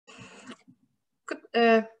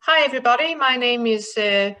Hi everybody, my name is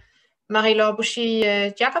laure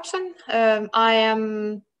Bouchy-Jacobson. I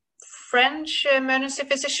am French emergency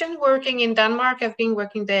physician working in Denmark. I've been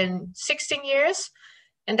working there in 16 years,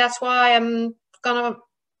 and that's why I'm gonna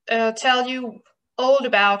tell you all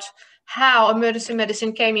about how emergency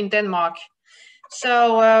medicine came in Denmark.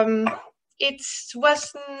 So it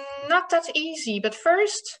was not that easy, but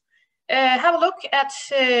first have a look at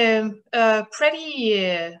a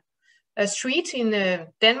pretty street in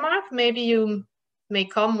Denmark. Maybe you may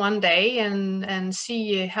come one day and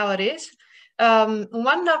see how it is.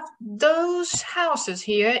 One of those houses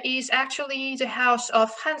here is actually the house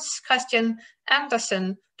of Hans Christian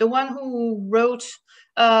Andersen, the one who wrote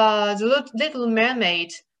The Little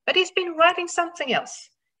Mermaid, but he's been writing something else.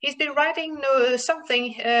 He's been writing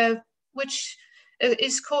something which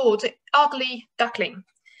is called Ugly Duckling.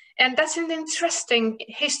 And that's an interesting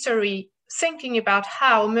history, thinking about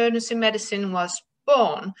how emergency medicine was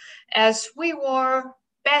born, as we were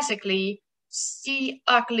basically the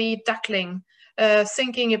ugly duckling,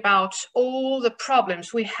 thinking about all the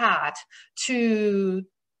problems we had to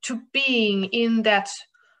being in that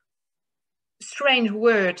strange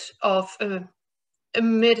word of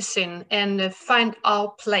medicine and find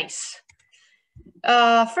our place.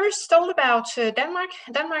 First, all about Denmark.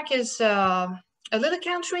 Denmark is a little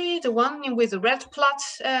country, the one with the red plot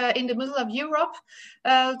in the middle of Europe.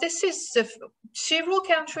 This is several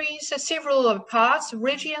countries, several parts,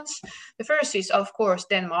 regions. The first is, of course,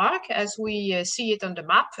 Denmark, as we see it on the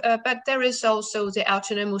map, but there is also the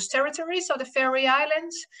autonomous territories of the Faroe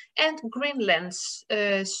Islands and Greenland,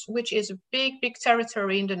 which is a big, big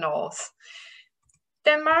territory in the north.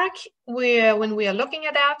 Denmark, when we are looking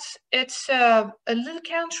at that, it's a little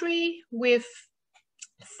country with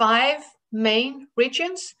 5 main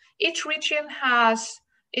regions. Each region has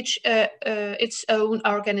its own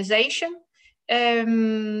organization,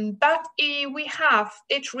 but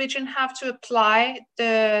each region have to apply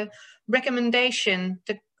the recommendation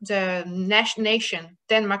the nation,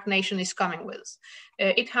 Denmark nation, is coming with.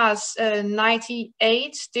 It has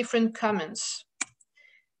 98 different comments.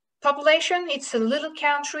 Population, it's a little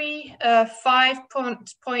country,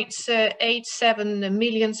 5.87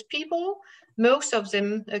 million people. Most of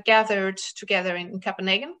them gathered together in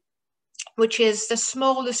Copenhagen, which is the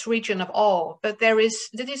smallest region of all, but that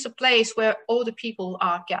is a place where all the people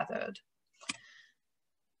are gathered.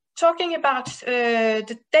 Talking about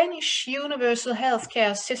the Danish universal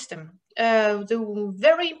healthcare system, the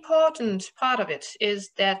very important part of it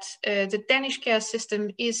is that the Danish care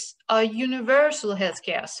system is a universal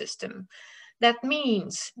healthcare system. That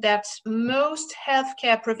means that most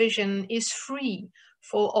healthcare provision is free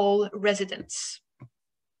for all residents.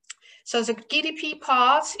 So the GDP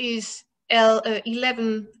part is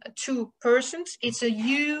 11.2%. It's a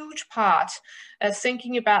huge part.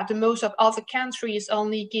 Thinking about the most of other countries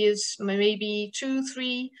only gives maybe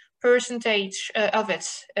 2-3% of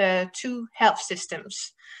it to health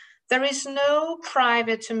systems. There is no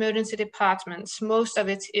private emergency departments. Most of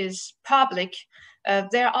it is public.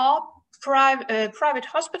 There are private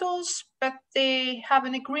hospitals, but they have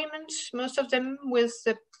an agreement, most of them, with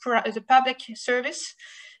the public service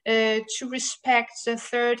to respect the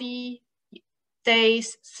 30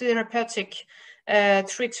 days therapeutic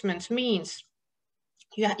treatment. Means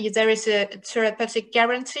there is a therapeutic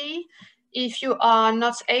guarantee. If you are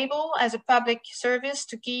not able as a public service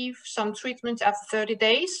to give some treatment after 30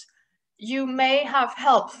 days, you may have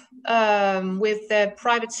help with the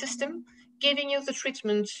private system giving you the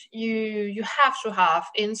treatment you have to have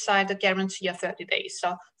inside the guarantee of 30 days.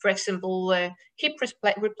 So, for example, hip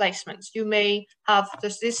replacements, you may have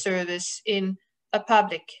this service in a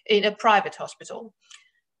private hospital.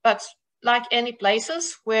 But like any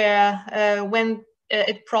places where when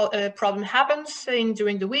a problem happens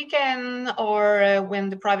during the weekend or when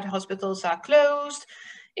the private hospitals are closed,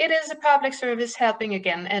 it is a public service helping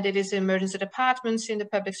again, and it is emergency departments in the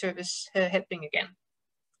public service helping again.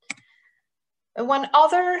 One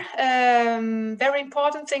other very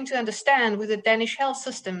important thing to understand with the Danish health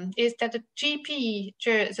system is that the GP,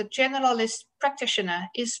 the generalist practitioner,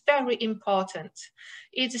 is very important.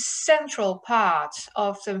 It's a central part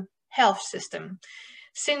of the health system.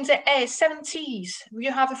 Since the 70s,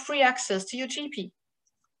 you have a free access to your GP.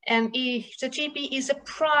 And if the GP is a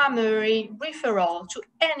primary referral to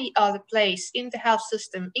any other place in the health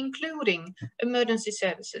system, including emergency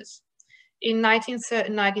services. In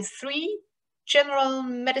 1993, general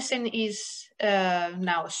medicine is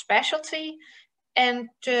now a specialty, and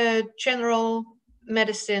general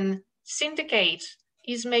medicine syndicate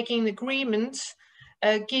is making agreements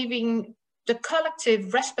giving the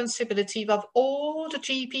collective responsibility of all the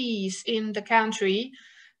GPs in the country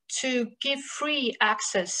to give free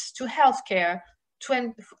access to healthcare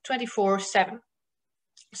 24/7.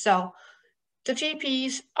 So the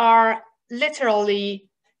GPs are literally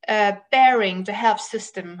bearing the health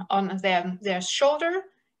system on their shoulder,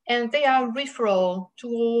 and they are referral to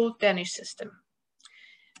all Danish system.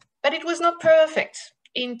 But it was not perfect.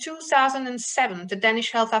 In 2007, the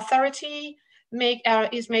Danish Health Authority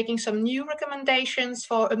is making some new recommendations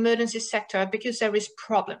for emergency sector because there is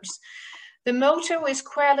problems. The motto is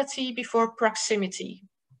quality before proximity.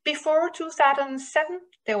 Before 2007,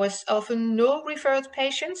 there was often no referred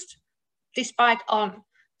patients, despite on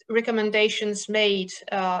recommendations made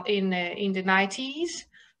in the 90s.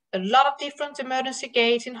 A lot of different emergency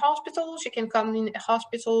gates in hospitals. You can come in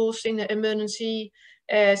hospitals in an emergency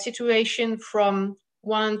situation from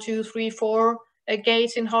 1, 2, 3, 4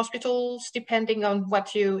 gates in hospitals, depending on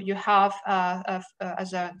what you have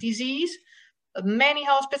as a disease. Many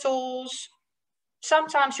hospitals,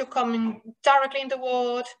 sometimes you're coming directly in the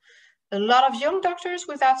ward. A lot of young doctors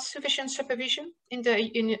without sufficient supervision in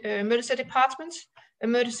emergency departments.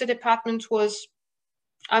 Emergency department was,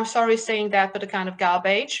 I'm sorry saying that, but a kind of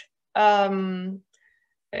garbage.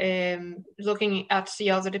 Looking at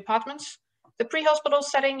the other departments. The pre-hospital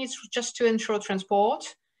setting is just to ensure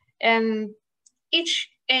transport, and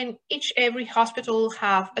every hospital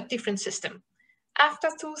have a different system. After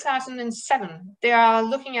 2007, they are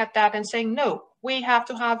looking at that and saying, no, we have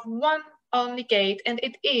to have one only gate, and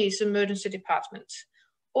it is emergency department.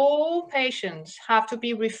 All patients have to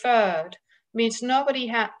be referred, means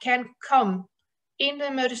nobody can come in the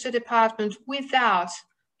emergency department without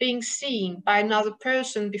being seen by another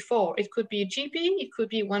person before. It could be a GP, it could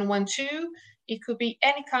be 112, it could be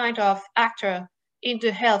any kind of actor in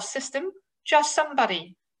the health system, just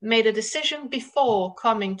somebody made a decision before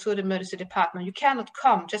coming to the emergency department. You cannot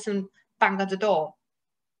come just and bang at the door.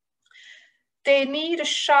 They need a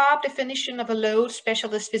sharp definition of a load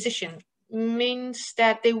specialist physician. Means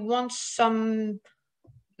that they want some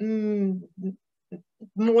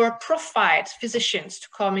more profiled physicians to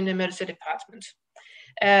come in the emergency department.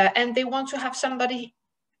 And they want to have somebody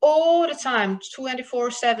all the time,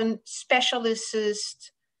 24/7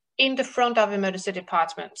 specialists in the front of emergency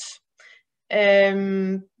departments.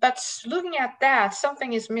 But looking at that,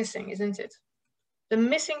 something is missing, isn't it? The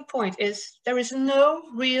missing point is there is no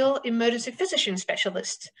real emergency physician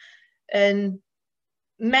specialist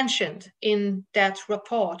mentioned in that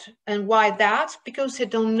report. And why that? Because they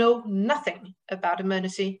don't know nothing about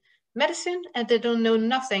emergency medicine, and they don't know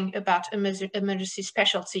nothing about emergency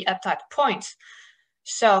specialty at that point.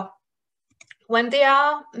 So when they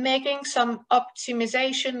are making some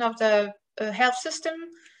optimization of the health system,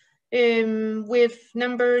 with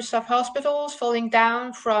numbers of hospitals falling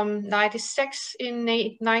down from 96 in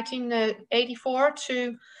 1984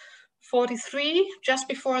 to 43 just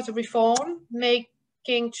before the reform,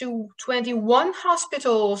 making to 21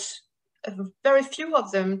 hospitals, very few of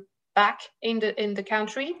them back in the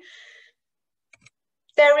country.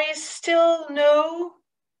 There is still no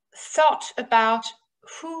thought about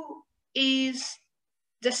who is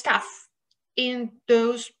the staff in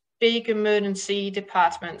those big emergency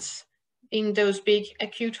departments, in those big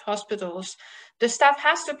acute hospitals. The staff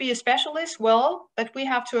has to be a specialist, well, but we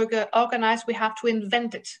have to organize, we have to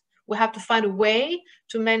invent it. We have to find a way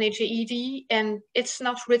to manage the ED, and it's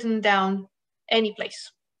not written down any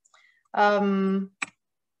place.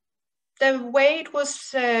 The way it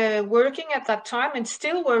was working at that time, and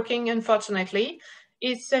still working, unfortunately,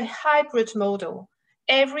 is a hybrid model.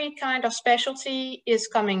 Every kind of specialty is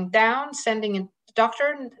coming down, sending a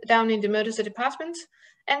doctor down in the emergency department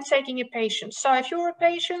and taking a patient. So if you're a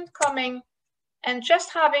patient coming and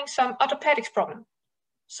just having some orthopedics problem,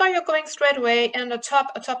 so you're going straight away and a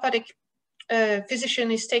top orthopedic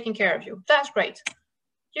physician is taking care of you. That's great.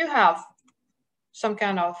 You have some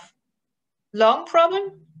kind of lung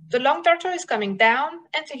problem, the lung doctor is coming down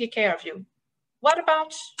and taking care of you. What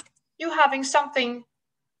about you having something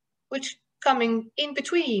which coming in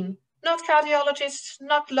between? Not cardiologist,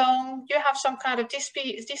 not lung, you have some kind of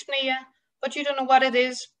dyspnea, but you don't know what it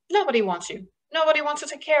is. Nobody wants you. Nobody wants to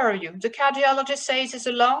take care of you. The cardiologist says it's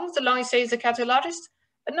the lung says the cardiologist,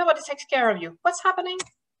 but nobody takes care of you. What's happening?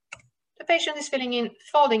 The patient is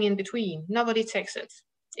falling in between. Nobody takes it.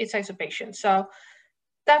 It takes a patient. So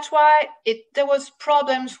that's why there was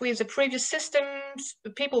problems with the previous systems,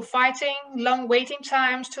 people fighting, long waiting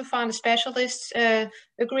times to find a specialist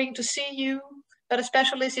agreeing to see you. But a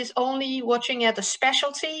specialist is only watching at the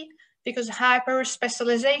specialty because hyper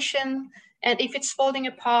specialization. And if it's falling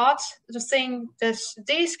apart,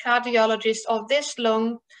 this cardiologist or this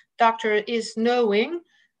lung doctor is knowing,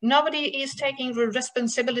 nobody is taking the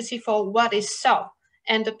responsibility for what is so,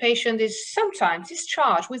 and the patient is sometimes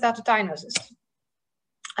discharged without a diagnosis.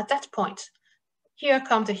 At that point, here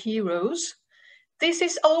come the heroes. This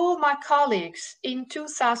is all my colleagues in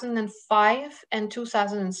 2005 and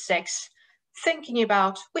 2006 thinking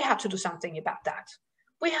about, we have to do something about that.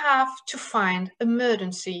 We have to find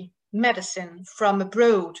emergency medicine from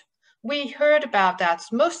abroad. We heard about that.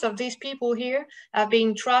 Most of these people here have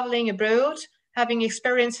been traveling abroad, having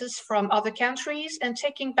experiences from other countries and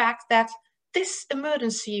taking back that this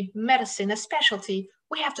emergency medicine, a specialty,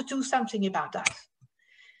 we have to do something about that.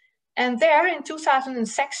 And there in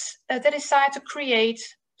 2006, they decided to create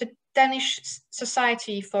the Danish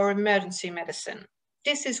Society for Emergency Medicine.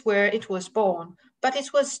 This is where it was born, but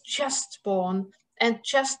it was just born and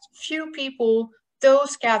just few people,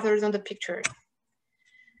 those gathered on the picture.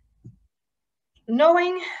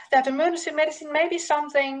 Knowing that emergency medicine may be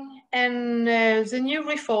something and the new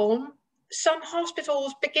reform, some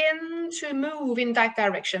hospitals begin to move in that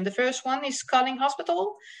direction. The first one is Kolding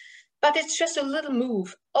Hospital, but it's just a little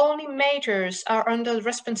move. Only majors are under the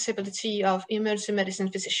responsibility of emergency medicine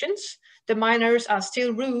physicians. The minors are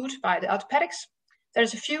still ruled by the orthopedics.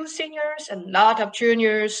 There's a few seniors, a lot of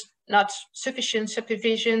juniors, not sufficient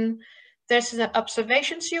supervision. There's an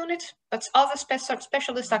observations unit, but other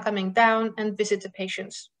specialists are coming down and visit the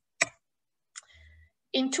patients.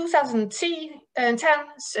 In 2010,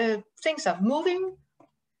 things are moving,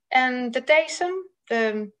 and the DASM,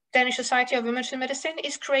 the Danish Society of Emergency Medicine,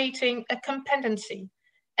 is creating a competency.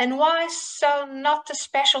 And why so not a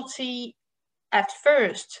specialty at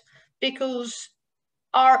first? Because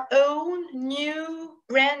our own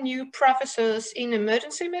brand new professors in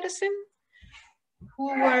emergency medicine, who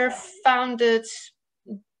were founded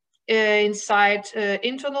inside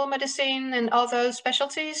internal medicine and other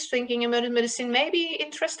specialties, thinking emergency medicine may be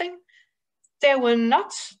interesting, they were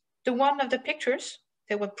not the one of the pictures.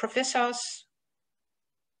 They were professors,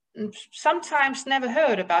 sometimes never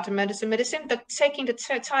heard about emergency medicine, but taking the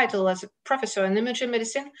title as a professor in emergency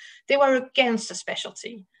medicine, they were against the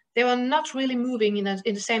specialty. They were not really moving in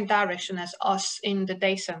the same direction as us in the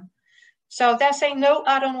DASM. So they're saying, no,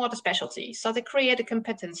 I don't want a specialty. So they create a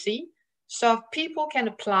competency so people can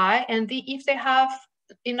apply, and if they have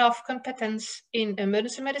enough competence in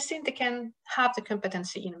emergency medicine, they can have the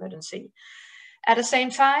competency in emergency. At the same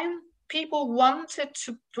time, people wanted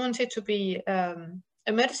to be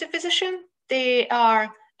emergency physician. They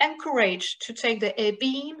are encouraged to take the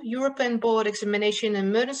EBEAM, European Board Examination in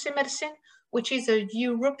Emergency Medicine, which is a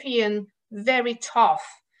European, very tough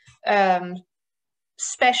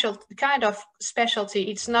special kind of specialty.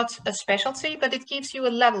 It's not a specialty, but it gives you a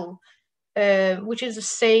level which is the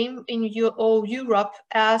same in all Europe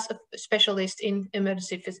as a specialist in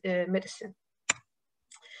emergency medicine.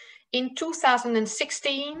 In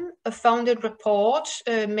 2016, a founded report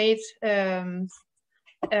made from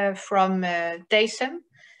DASM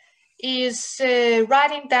is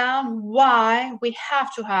writing down why we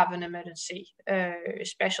have to have an emergency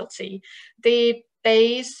specialty. They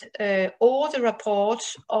base all the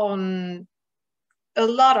reports on a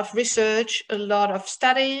lot of research, a lot of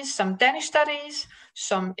studies, some Danish studies,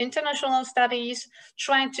 some international studies,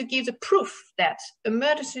 trying to give the proof that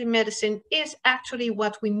emergency medicine is actually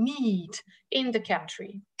what we need in the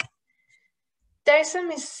country.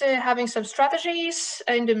 DASM is having some strategies.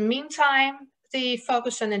 In the meantime, they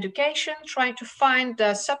focus on education, trying to find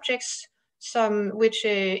the subjects, some which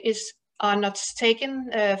are not taken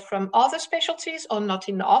from other specialties or not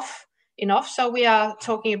enough. So we are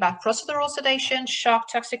talking about procedural sedation, shock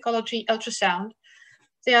toxicology, ultrasound.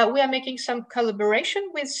 We are making some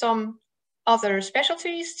collaboration with some other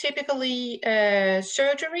specialties, typically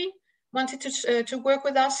surgery wanted to work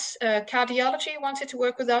with us, cardiology wanted to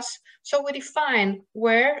work with us. So we define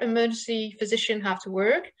where emergency physicians have to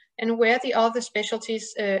work and where the other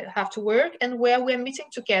specialties have to work and where we're meeting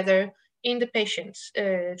together in the patient's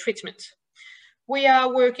treatment. We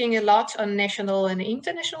are working a lot on national and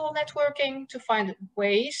international networking to find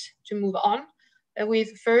ways to move on.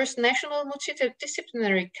 With first national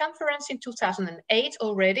multidisciplinary conference in 2008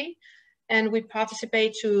 already, and we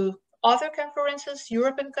participate to other conferences,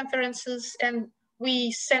 European conferences, and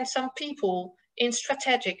we send some people in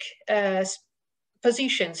strategic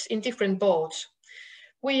positions in different boards.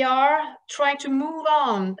 We are trying to move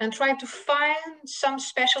on and trying to find some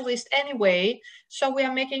specialists anyway. So we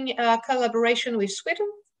are making a collaboration with Sweden,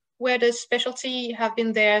 where the specialty have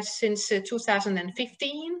been there since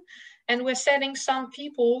 2015. And we're sending some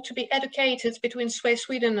people to be educated between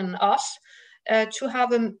Sweden and us to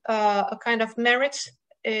have a kind of merit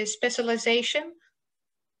specialization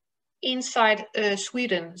inside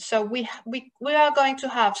Sweden. So we are going to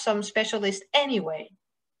have some specialists anyway.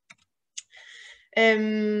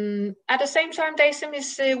 At the same time, DASM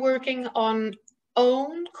is working on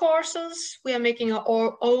own courses. We are making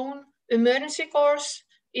our own emergency course.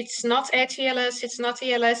 It's not ATLS, it's not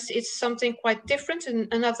ELS, it's something quite different, and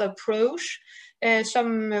another approach.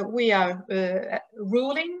 We are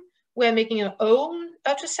ruling. We're making our own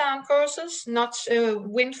ultrasound courses, not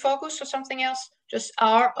wind focus or something else, just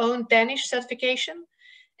our own Danish certification.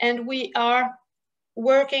 And we are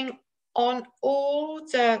working on all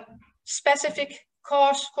the specific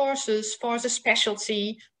courses for the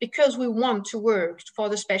specialty, because we want to work for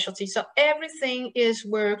the specialty. So everything is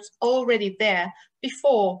worked already there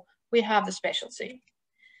before we have the specialty.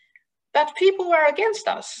 But people are against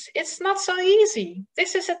us. It's not so easy.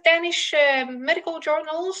 This is a Danish medical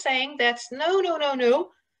journal saying that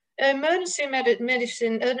no. Emergency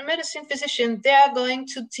medicine, an emergency physician, they are going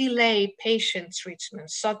to delay patient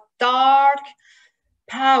treatment. So dark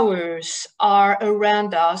powers are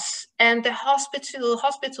around us, and the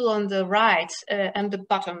hospital on the right and the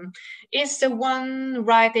bottom is the one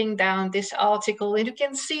writing down this article, and you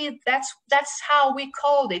can see that's how we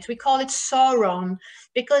called it. We call it Sauron,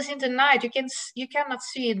 because in the night you cannot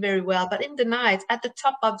see it very well, but in the night at the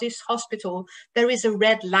top of this hospital there is a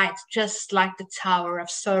red light, just like the Tower of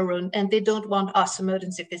Sauron, and they don't want us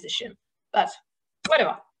emergency physician. But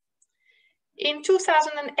whatever. In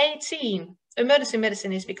 2018, emergency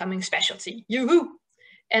medicine is becoming specialty. Yoo-hoo!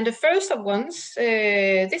 And the first of ones,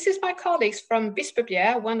 this is my colleagues from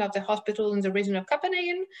Bispebjerg, one of the hospitals in the region of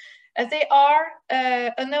Copenhagen. They are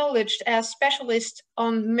acknowledged as specialists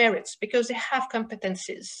on merits because they have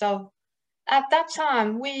competencies. So at that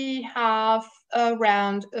time, we have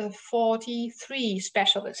around 43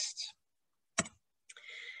 specialists.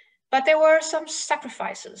 But there were some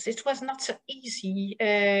sacrifices. It was not so easy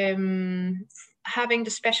having the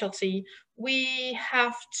specialty. We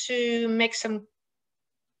have to make some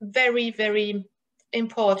very, very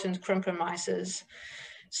important compromises.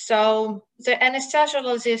 So the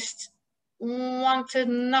anesthesiologist wanted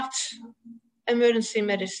not emergency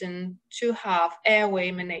medicine to have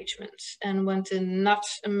airway management, and wanted not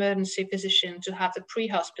emergency physician to have the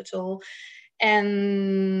pre-hospital,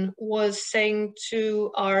 and was saying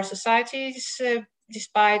to our societies,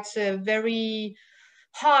 despite very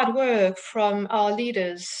hard work from our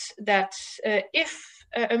leaders, that if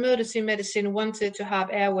emergency medicine wanted to have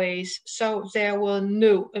airways, so there were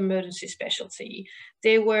no emergency specialty.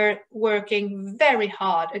 They were working very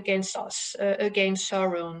hard against us, against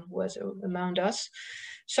Sauron was among us.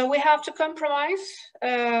 So we have to compromise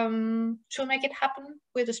to make it happen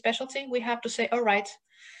with the specialty. We have to say, all right,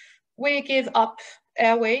 we give up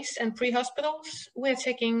airways and pre-hospitals. We're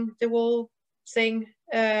taking the whole thing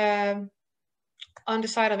on the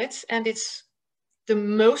side of it, and it's the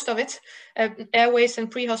most of it. Airways and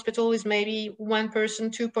pre-hospital is maybe 1%,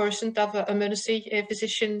 2% of emergency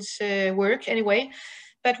physicians' work anyway,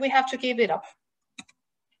 but we have to give it up.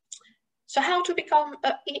 So how to become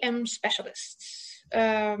an EM specialist?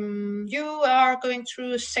 You are going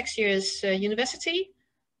through 6 years university.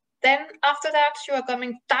 Then after that, you are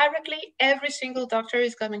coming directly, every single doctor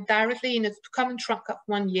is coming directly in a common track of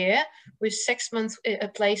 1 year with 6 months a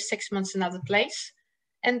place, 6 months another place.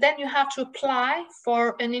 And then you have to apply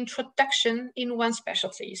for an introduction in one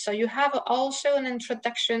specialty. So you have also an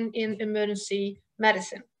introduction in emergency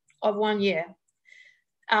medicine of 1 year.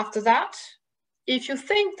 After that, if you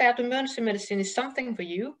think that emergency medicine is something for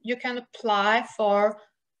you, you can apply for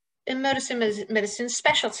emergency medicine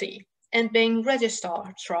specialty and being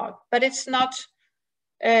registered, but it's not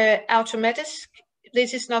automatic.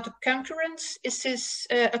 This is not a concurrence. This is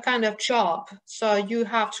a kind of job. So you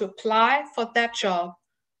have to apply for that job,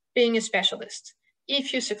 being a specialist.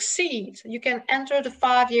 If you succeed, you can enter the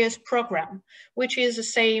 5 years program, which is the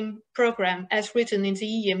same program as written in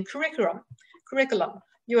the EM curriculum.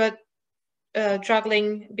 You are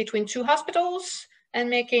juggling between 2 hospitals and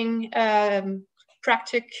making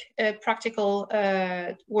practical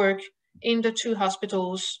work in the 2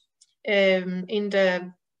 hospitals, with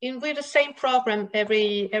the same program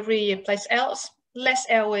every place else, less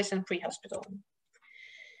airways and pre-hospital.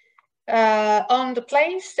 On the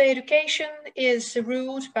place, the education is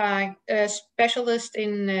ruled by a specialist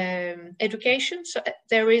in education. So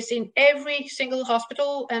there is in every single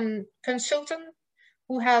hospital a consultant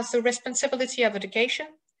who has the responsibility of education.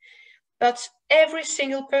 But every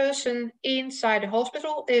single person inside the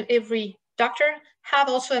hospital, every doctor, have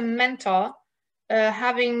also a mentor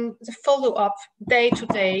having the follow-up day to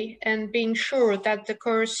day and being sure that the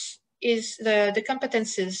course is the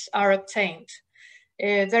competences are obtained.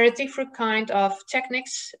 There are different kind of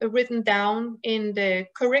techniques written down in the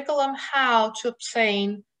curriculum how to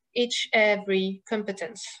obtain every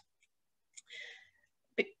competence.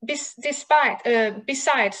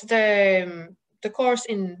 Besides the course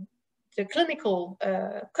in the clinical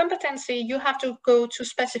competency, you have to go to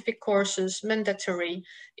specific courses mandatory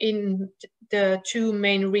in the two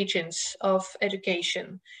main regions of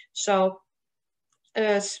education. So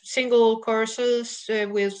single courses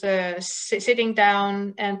with sitting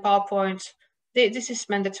down and PowerPoint, this is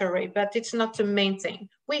mandatory, but it's not the main thing.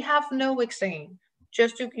 We have no exam,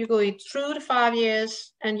 just you go through the 5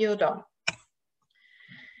 years and you're done.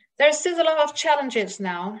 There's still a lot of challenges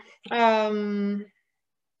now.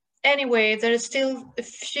 Anyway, there is still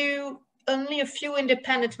only a few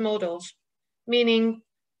independent models, meaning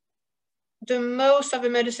the most of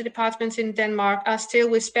emergency departments in Denmark are still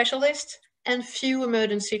with specialists and few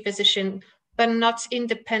emergency physicians, but not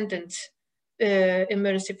independent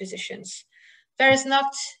emergency physicians. There is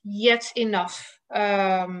not yet enough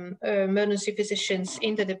emergency physicians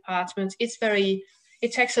in the department.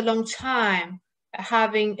 It takes a long time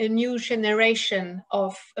having a new generation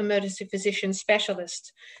of emergency physician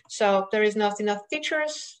specialists. So there is not enough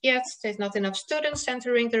teachers yet. There's not enough students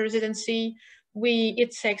entering the residency.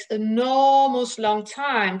 It takes an enormous long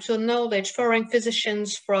time to acknowledge foreign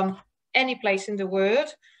physicians from any place in the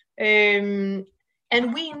world. And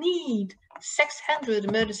we need 600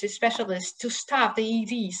 emergency specialists to start the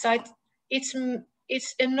ED. So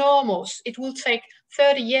it's enormous. It will take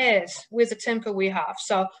 30 years with the tempo we have.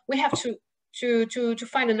 So we have to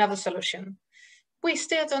find another solution. We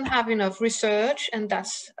still don't have enough research, and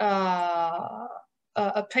that's a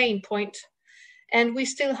pain point. And we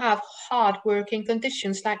still have hard working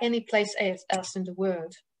conditions like any place else in the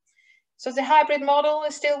world. So the hybrid model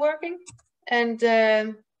is still working, and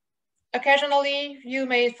occasionally you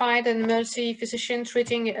may find an emergency physician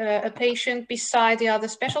treating a patient beside the other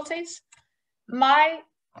specialties. My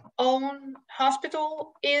own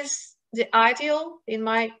hospital is the ideal, in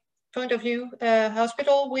my point of view,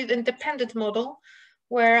 hospital with independent model,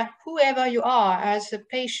 where whoever you are as a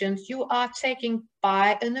patient, you are taken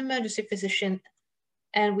by an emergency physician,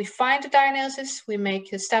 and we find the diagnosis, we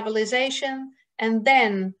make a stabilization, and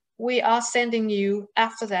then we are sending you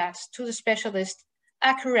after that to the specialist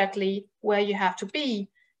accurately where you have to be,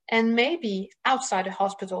 and maybe outside the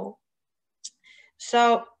hospital.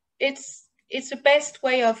 So it's the best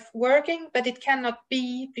way of working, but it cannot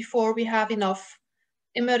be before we have enough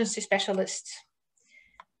emergency specialists.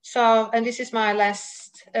 So, and this is my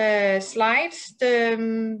last slide,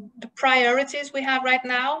 the priorities we have right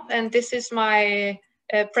now, and this is my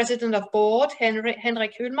president of board, Henrik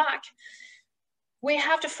Hulmark. We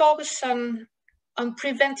have to focus on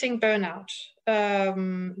preventing burnout.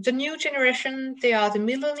 The new generation, they are the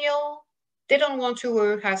millennial. They don't want to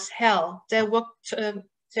work as hell. They're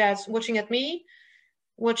watching at me,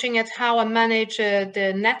 watching at how I manage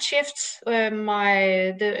the net shifts,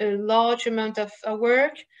 the large amount of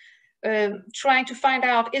work, trying to find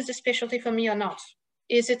out, is the specialty for me or not?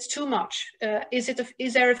 Is it too much?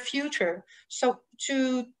 Is there a future? So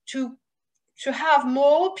to have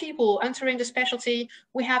more people entering the specialty,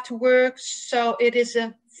 we have to work so it is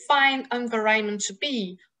a fine environment to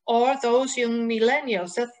be, or those young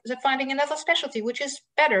millennials that are finding another specialty, which is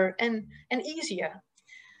better and easier.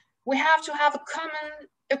 We have to have a common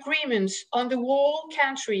agreement on the whole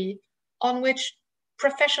country on which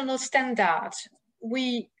professional standards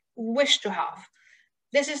we wish to have.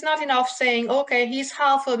 This is not enough saying, okay, he's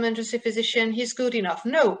half an emergency physician, he's good enough.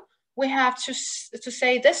 No, we have to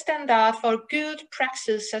say the standard for good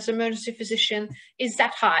praxis as emergency physician is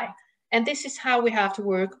that high. And this is how we have to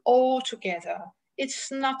work all together.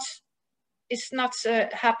 It's not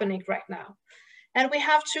happening right now. And we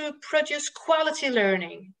have to produce quality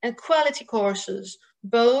learning and quality courses,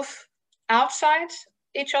 both outside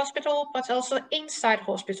each hospital, but also inside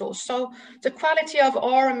hospitals. So the quality of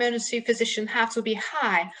our emergency physician have to be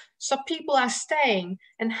high. So people are staying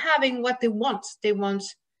and having what they want. They want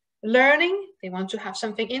learning, they want to have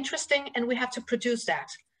something interesting, and we have to produce that.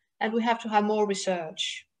 And we have to have more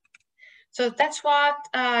research. So that's what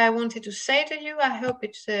I wanted to say to you. I hope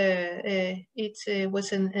it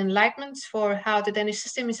was an enlightenment for how the Danish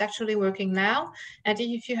system is actually working now. And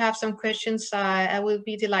if you have some questions, I will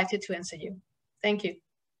be delighted to answer you. Thank you.